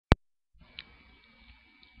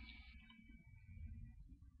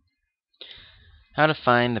How to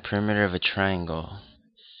find the perimeter of a triangle.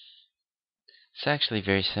 It's actually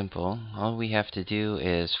very simple. All we have to do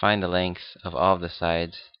is find the lengths of all of the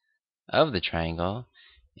sides of the triangle,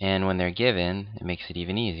 and when they're given, it makes it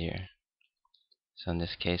even easier. So in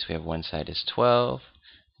this case, we have one side is 12,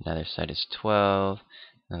 another side is 12,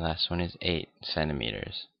 and the last one is 8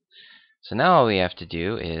 centimeters. So now all we have to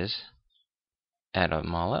do is add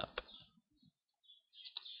them all up.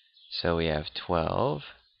 So we have 12,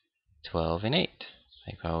 12, and 8,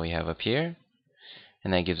 like what we have up here.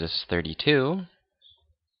 And that gives us 32.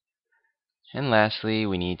 And lastly,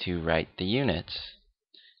 we need to write the units,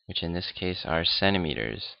 which in this case are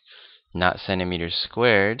centimeters, not centimeters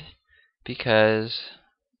squared, because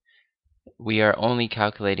we are only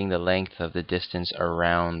calculating the length of the distance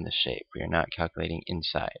around the shape. We are not calculating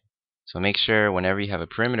inside. So make sure whenever you have a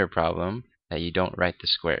perimeter problem that you don't write the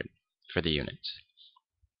squared for the units.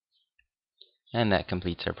 And that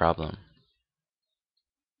completes our problem.